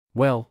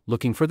Well,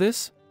 looking for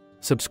this?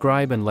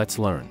 Subscribe and let's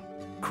learn.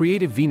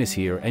 Creative Venus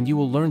here, and you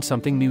will learn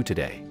something new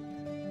today.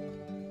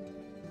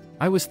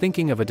 I was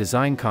thinking of a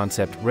design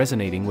concept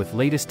resonating with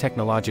latest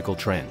technological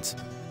trends.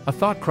 A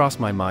thought crossed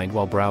my mind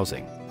while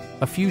browsing.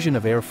 A fusion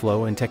of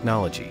airflow and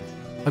technology.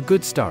 A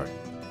good start.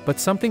 But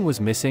something was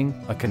missing,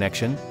 a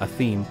connection, a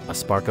theme, a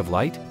spark of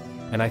light?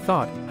 And I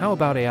thought, how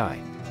about AI?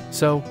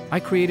 So, I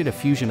created a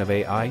fusion of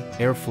AI,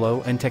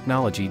 airflow and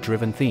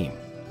technology-driven theme.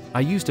 I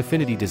used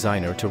Affinity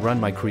Designer to run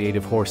my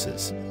creative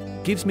horses.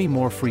 Gives me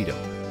more freedom.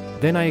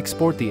 Then I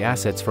export the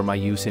assets for my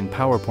use in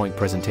PowerPoint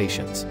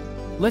presentations.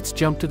 Let's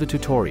jump to the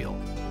tutorial.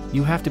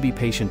 You have to be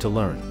patient to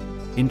learn.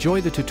 Enjoy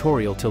the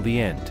tutorial till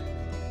the end.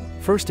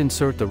 First,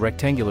 insert the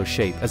rectangular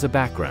shape as a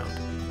background.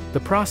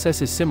 The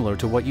process is similar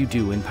to what you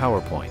do in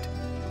PowerPoint.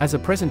 As a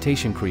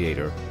presentation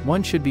creator,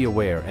 one should be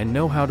aware and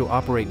know how to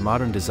operate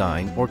modern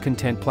design or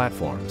content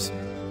platforms.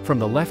 From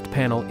the left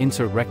panel,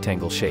 insert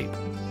rectangle shape.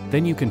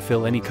 Then you can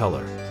fill any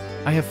color.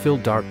 I have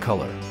filled dark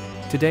color.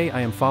 Today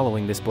I am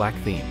following this black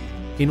theme.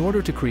 In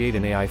order to create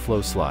an AI flow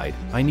slide,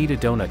 I need a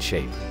donut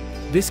shape.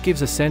 This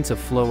gives a sense of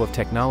flow of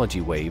technology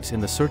waves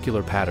in the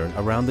circular pattern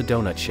around the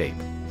donut shape.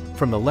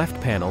 From the left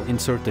panel,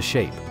 insert the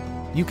shape.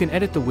 You can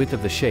edit the width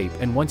of the shape,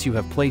 and once you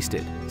have placed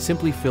it,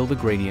 simply fill the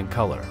gradient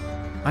color.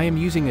 I am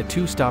using a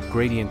 2-stop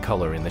gradient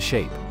color in the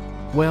shape.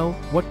 Well,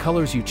 what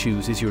colors you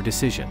choose is your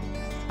decision.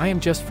 I am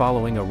just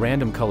following a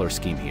random color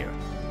scheme here.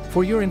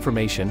 For your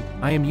information,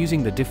 I am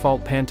using the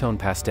default Pantone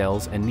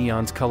Pastels and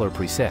Neons color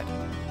preset.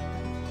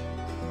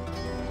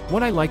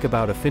 What I like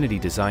about Affinity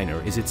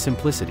Designer is its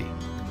simplicity.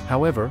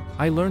 However,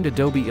 I learned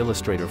Adobe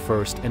Illustrator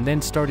first and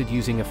then started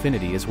using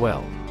Affinity as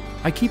well.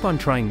 I keep on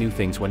trying new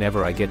things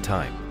whenever I get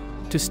time.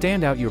 To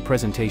stand out your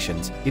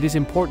presentations, it is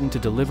important to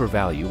deliver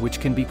value, which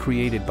can be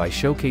created by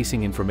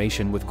showcasing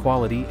information with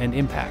quality and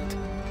impact.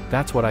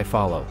 That's what I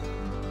follow.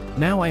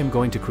 Now I am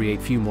going to create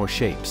few more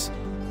shapes.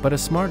 But a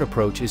smart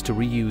approach is to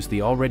reuse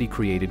the already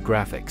created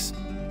graphics.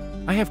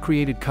 I have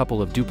created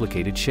couple of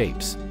duplicated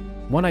shapes.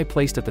 One I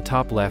placed at the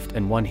top left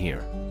and one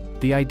here.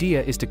 The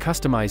idea is to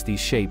customize these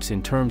shapes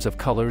in terms of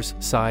colors,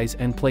 size,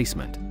 and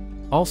placement.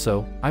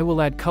 Also, I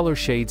will add color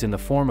shades in the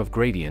form of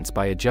gradients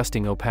by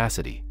adjusting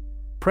opacity.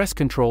 Press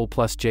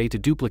Ctrl+J to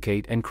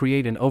duplicate and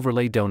create an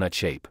overlay donut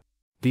shape.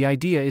 The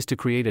idea is to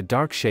create a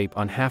dark shape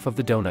on half of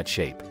the donut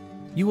shape.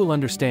 You will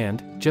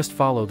understand, just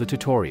follow the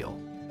tutorial.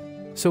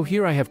 So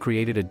here I have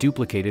created a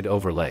duplicated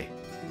overlay.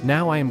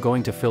 Now I am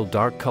going to fill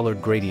dark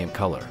colored gradient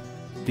color.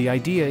 The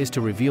idea is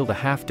to reveal the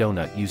half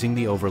donut using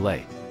the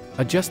overlay.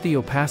 Adjust the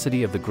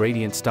opacity of the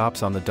gradient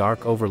stops on the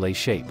dark overlay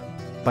shape.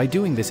 By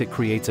doing this, it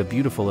creates a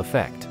beautiful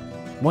effect.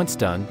 Once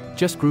done,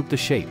 just group the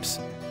shapes.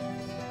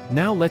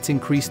 Now let's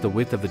increase the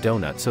width of the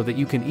donut so that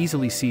you can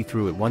easily see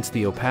through it once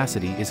the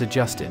opacity is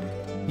adjusted.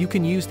 You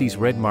can use these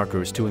red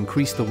markers to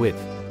increase the width.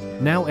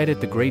 Now edit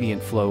the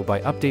gradient flow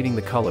by updating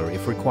the color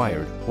if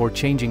required, or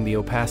changing the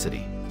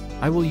opacity.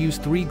 I will use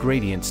 3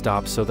 gradient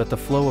stops so that the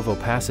flow of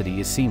opacity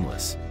is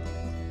seamless.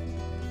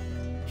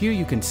 Here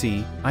you can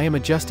see, I am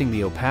adjusting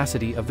the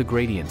opacity of the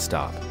gradient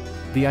stop.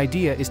 The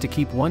idea is to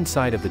keep one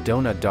side of the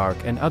donut dark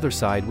and other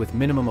side with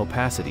minimum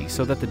opacity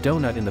so that the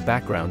donut in the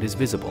background is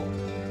visible.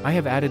 I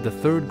have added the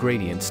 3rd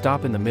gradient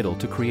stop in the middle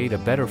to create a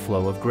better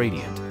flow of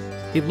gradient.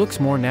 It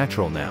looks more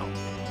natural now.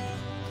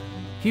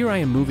 Here I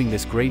am moving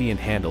this gradient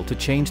handle to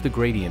change the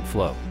gradient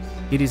flow.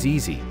 It is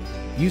easy.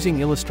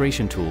 Using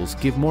illustration tools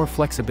give more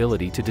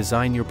flexibility to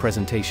design your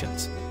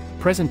presentations.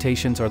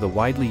 Presentations are the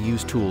widely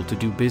used tool to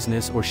do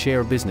business or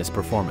share business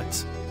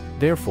performance.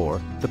 Therefore,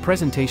 the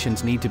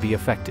presentations need to be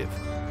effective.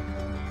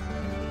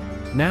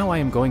 Now I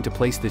am going to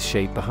place this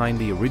shape behind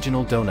the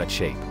original donut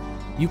shape.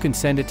 You can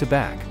send it to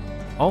back.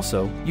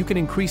 Also, you can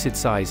increase its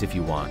size if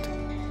you want.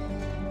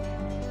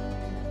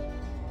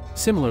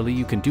 Similarly,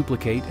 you can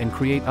duplicate and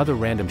create other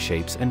random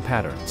shapes and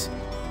patterns.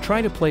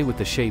 Try to play with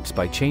the shapes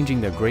by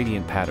changing their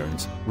gradient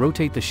patterns,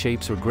 rotate the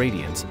shapes or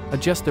gradients,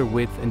 adjust their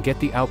width and get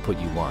the output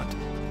you want.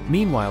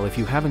 Meanwhile, if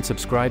you haven't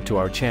subscribed to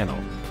our channel,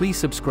 please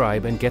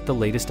subscribe and get the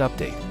latest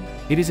update.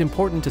 It is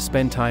important to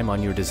spend time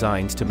on your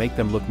designs to make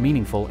them look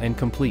meaningful and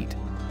complete.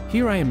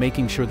 Here I am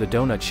making sure the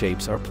donut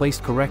shapes are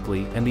placed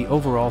correctly and the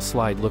overall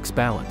slide looks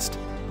balanced.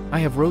 I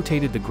have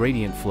rotated the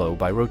gradient flow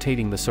by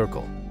rotating the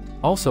circle.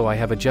 Also, I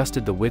have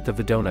adjusted the width of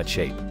the donut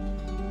shape.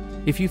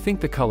 If you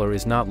think the color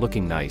is not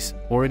looking nice,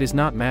 or it is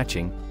not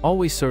matching,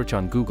 always search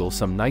on Google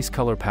some nice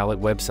color palette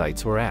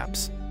websites or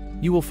apps.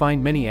 You will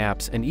find many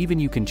apps, and even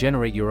you can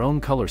generate your own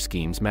color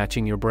schemes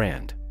matching your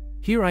brand.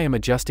 Here I am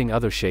adjusting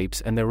other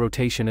shapes and their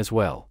rotation as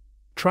well.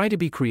 Try to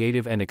be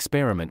creative and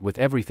experiment with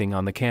everything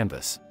on the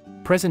canvas.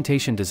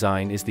 Presentation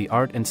design is the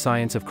art and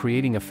science of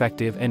creating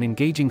effective and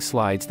engaging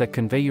slides that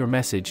convey your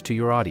message to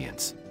your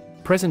audience.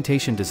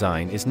 Presentation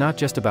design is not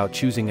just about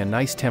choosing a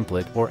nice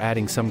template or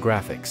adding some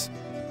graphics.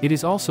 It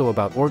is also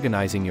about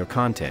organizing your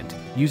content,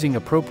 using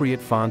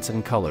appropriate fonts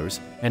and colors,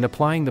 and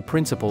applying the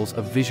principles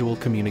of visual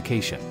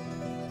communication.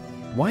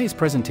 Why is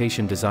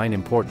presentation design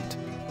important?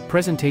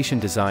 Presentation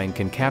design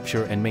can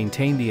capture and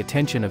maintain the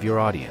attention of your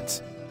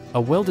audience. A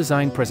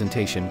well-designed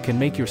presentation can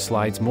make your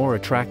slides more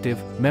attractive,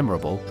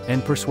 memorable,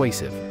 and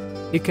persuasive.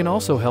 It can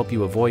also help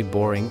you avoid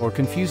boring or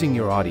confusing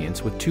your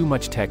audience with too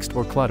much text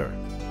or clutter.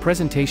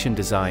 Presentation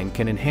design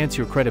can enhance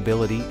your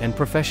credibility and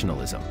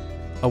professionalism.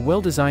 A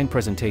well-designed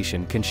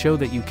presentation can show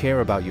that you care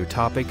about your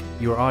topic,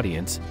 your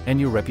audience, and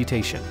your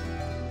reputation.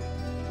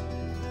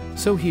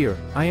 So here,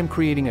 I am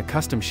creating a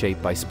custom shape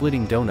by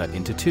splitting donut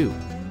into two.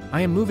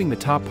 I am moving the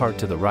top part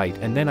to the right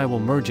and then I will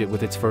merge it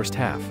with its first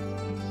half.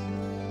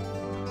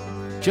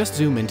 Just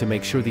zoom in to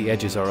make sure the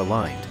edges are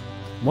aligned.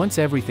 Once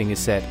everything is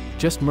set,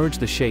 just merge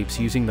the shapes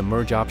using the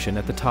merge option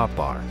at the top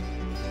bar.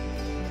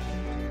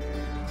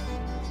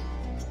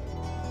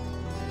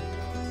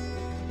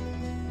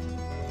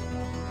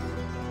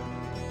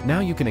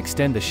 Now you can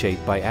extend the shape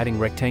by adding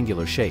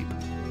rectangular shape.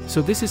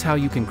 So this is how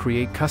you can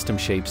create custom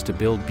shapes to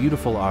build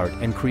beautiful art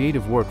and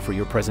creative work for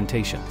your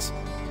presentations.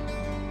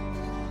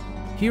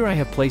 Here I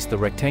have placed the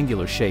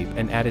rectangular shape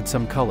and added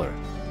some color.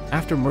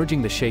 After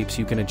merging the shapes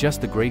you can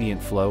adjust the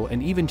gradient flow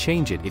and even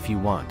change it if you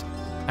want.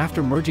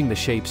 After merging the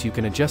shapes you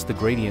can adjust the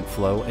gradient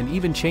flow and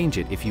even change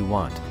it if you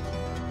want.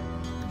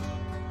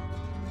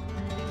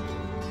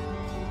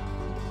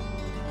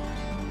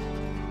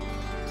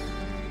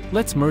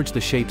 Let's merge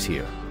the shapes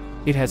here.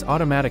 It has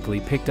automatically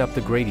picked up the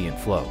gradient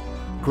flow.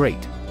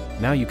 Great.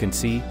 Now you can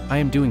see, I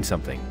am doing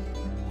something.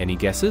 Any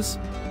guesses?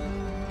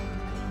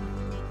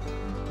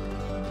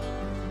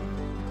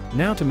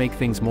 Now to make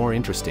things more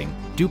interesting,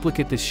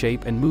 duplicate this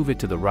shape and move it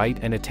to the right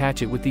and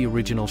attach it with the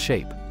original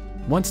shape.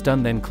 Once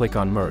done then click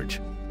on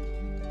Merge.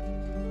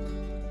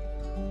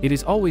 It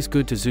is always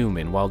good to zoom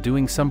in while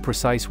doing some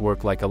precise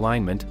work like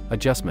alignment,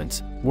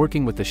 adjustments,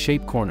 working with the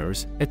shape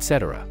corners,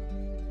 etc.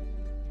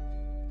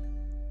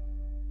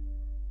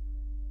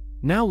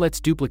 Now let's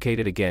duplicate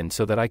it again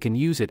so that I can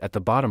use it at the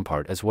bottom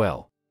part as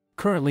well.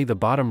 Currently the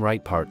bottom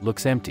right part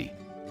looks empty.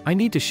 I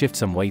need to shift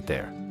some weight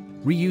there.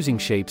 Reusing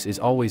shapes is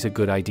always a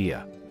good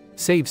idea.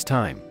 Saves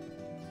time.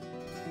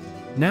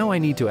 Now I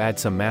need to add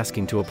some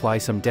masking to apply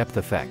some depth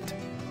effect.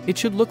 It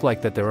should look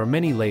like that there are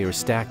many layers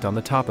stacked on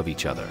the top of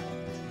each other.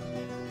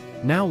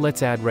 Now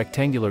let's add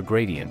rectangular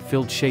gradient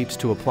filled shapes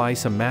to apply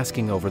some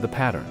masking over the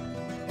pattern.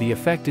 The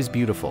effect is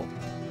beautiful.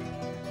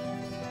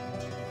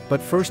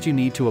 But first you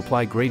need to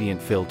apply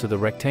gradient fill to the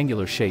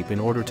rectangular shape in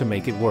order to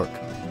make it work.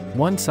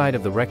 One side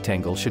of the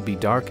rectangle should be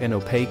dark and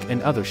opaque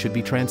and other should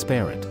be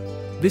transparent.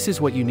 This is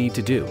what you need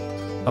to do.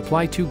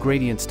 Apply 2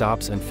 gradient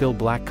stops and fill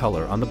black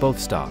color on the both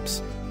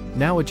stops.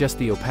 Now adjust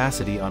the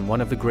opacity on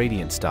one of the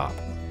gradient stop.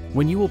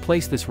 When you will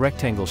place this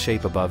rectangle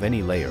shape above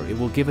any layer it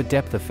will give a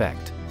depth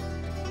effect.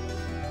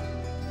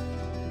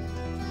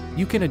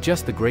 You can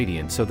adjust the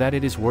gradient so that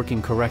it is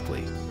working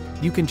correctly.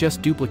 You can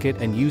just duplicate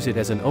and use it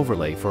as an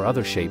overlay for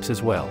other shapes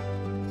as well.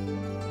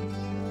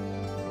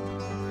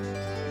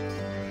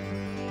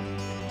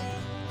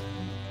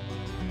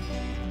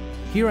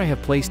 Here I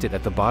have placed it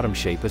at the bottom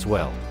shape as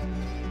well.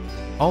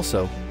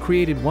 Also,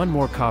 created one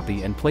more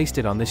copy and placed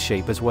it on this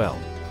shape as well.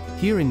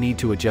 Here I need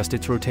to adjust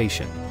its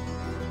rotation.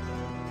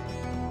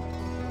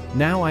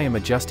 Now I am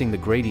adjusting the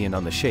gradient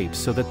on the shapes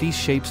so that these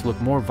shapes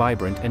look more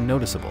vibrant and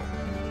noticeable.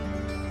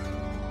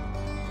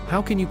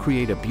 How can you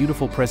create a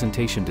beautiful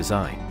presentation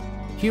design?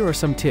 Here are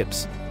some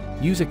tips.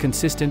 Use a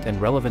consistent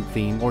and relevant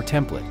theme or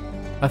template.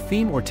 A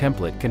theme or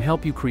template can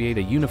help you create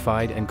a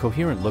unified and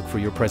coherent look for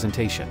your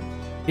presentation.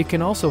 It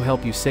can also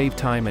help you save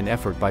time and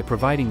effort by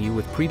providing you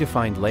with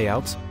predefined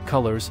layouts,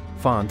 colors,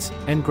 fonts,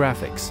 and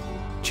graphics.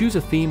 Choose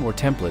a theme or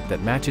template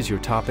that matches your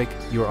topic,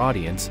 your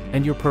audience,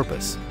 and your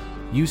purpose.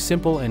 Use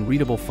simple and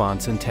readable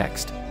fonts and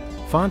text.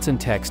 Fonts and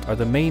text are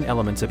the main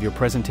elements of your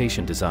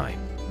presentation design.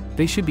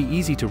 They should be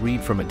easy to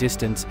read from a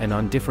distance and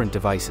on different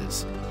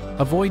devices.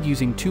 Avoid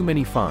using too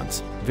many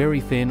fonts, very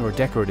thin or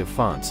decorative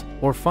fonts,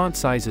 or font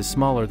sizes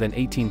smaller than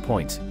 18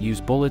 points.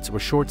 Use bullets or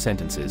short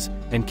sentences,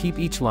 and keep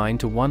each line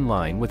to one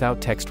line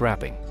without text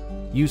wrapping.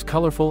 Use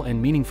colorful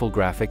and meaningful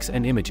graphics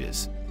and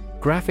images.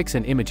 Graphics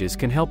and images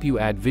can help you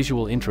add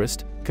visual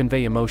interest,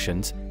 convey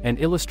emotions, and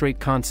illustrate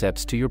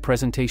concepts to your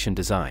presentation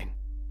design.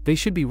 They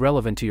should be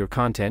relevant to your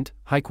content,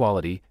 high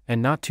quality,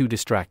 and not too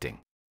distracting.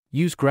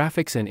 Use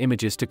graphics and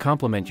images to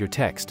complement your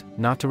text,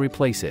 not to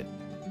replace it.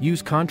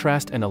 Use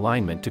contrast and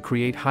alignment to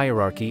create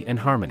hierarchy and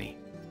harmony.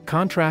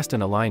 Contrast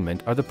and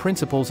alignment are the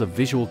principles of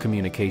visual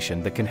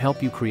communication that can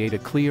help you create a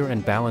clear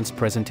and balanced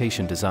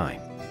presentation design.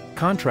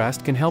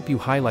 Contrast can help you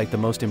highlight the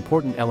most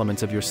important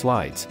elements of your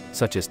slides,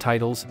 such as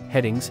titles,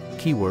 headings,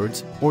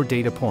 keywords, or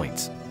data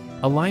points.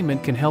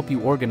 Alignment can help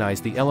you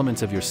organize the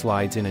elements of your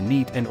slides in a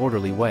neat and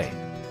orderly way.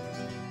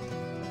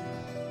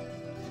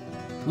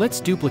 Let's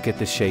duplicate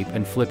this shape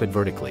and flip it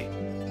vertically,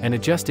 and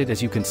adjust it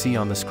as you can see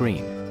on the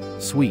screen.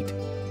 Sweet.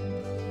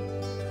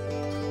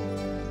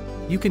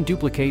 You can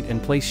duplicate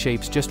and place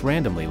shapes just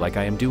randomly like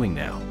I am doing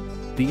now.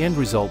 The end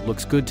result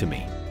looks good to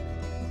me.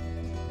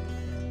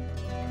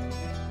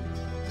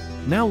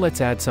 Now let's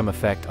add some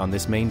effect on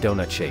this main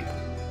donut shape.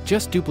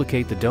 Just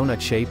duplicate the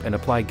donut shape and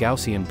apply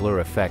Gaussian blur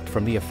effect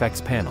from the effects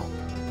panel.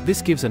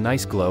 This gives a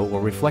nice glow or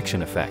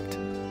reflection effect.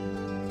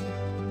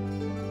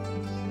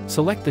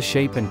 Select the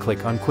shape and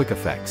click on Quick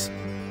Effects.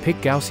 Pick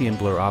Gaussian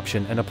blur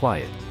option and apply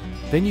it.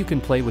 Then you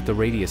can play with the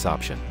radius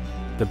option.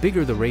 The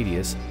bigger the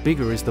radius,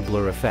 bigger is the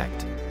blur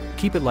effect.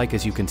 Keep it like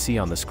as you can see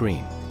on the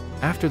screen.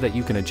 After that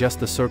you can adjust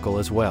the circle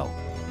as well.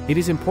 It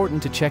is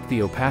important to check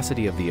the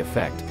opacity of the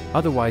effect,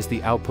 otherwise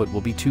the output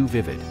will be too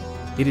vivid.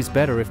 It is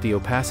better if the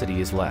opacity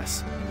is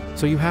less.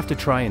 So you have to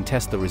try and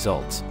test the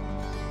results.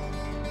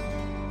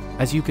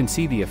 As you can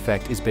see, the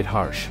effect is a bit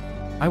harsh.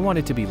 I want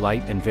it to be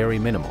light and very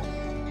minimal.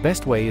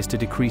 Best way is to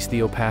decrease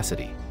the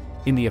opacity.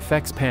 In the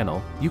effects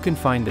panel, you can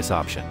find this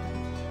option.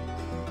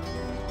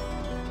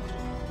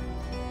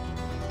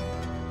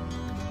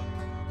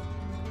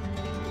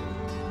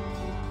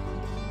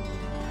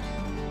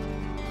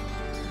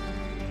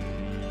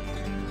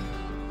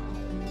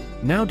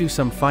 Now do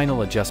some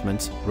final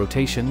adjustments,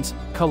 rotations,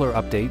 color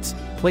updates,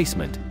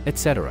 placement,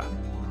 etc.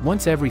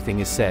 Once everything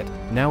is set,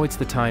 now it's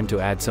the time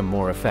to add some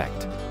more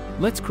effect.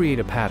 Let's create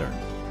a pattern.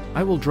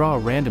 I will draw a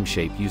random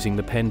shape using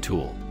the pen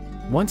tool.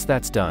 Once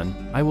that's done,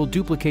 I will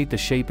duplicate the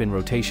shape in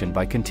rotation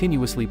by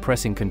continuously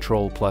pressing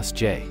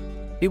Ctrl+J.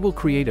 It will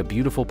create a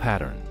beautiful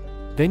pattern.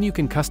 Then you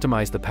can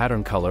customize the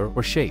pattern color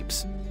or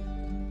shapes.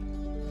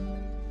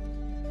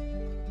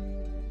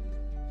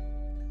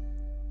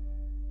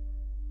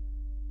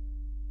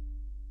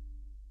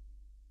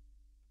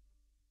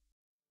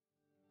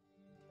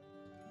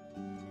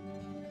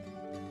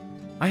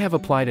 I have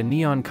applied a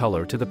neon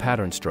color to the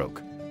pattern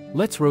stroke.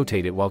 Let's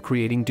rotate it while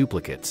creating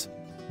duplicates.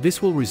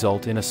 This will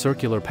result in a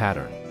circular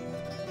pattern.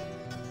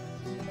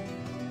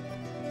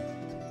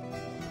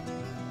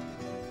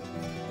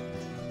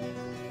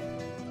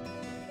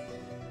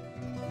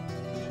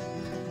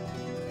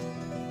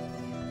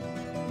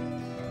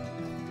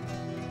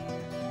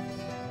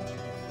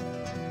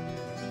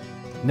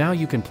 Now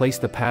you can place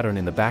the pattern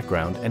in the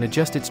background and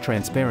adjust its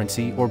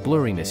transparency or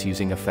blurriness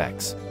using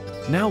effects.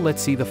 Now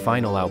let's see the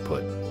final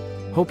output.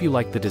 Hope you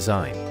like the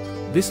design.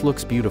 This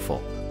looks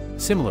beautiful.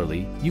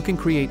 Similarly, you can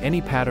create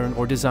any pattern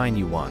or design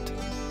you want.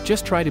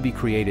 Just try to be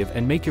creative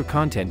and make your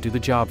content do the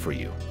job for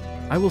you.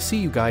 I will see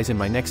you guys in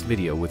my next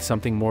video with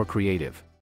something more creative.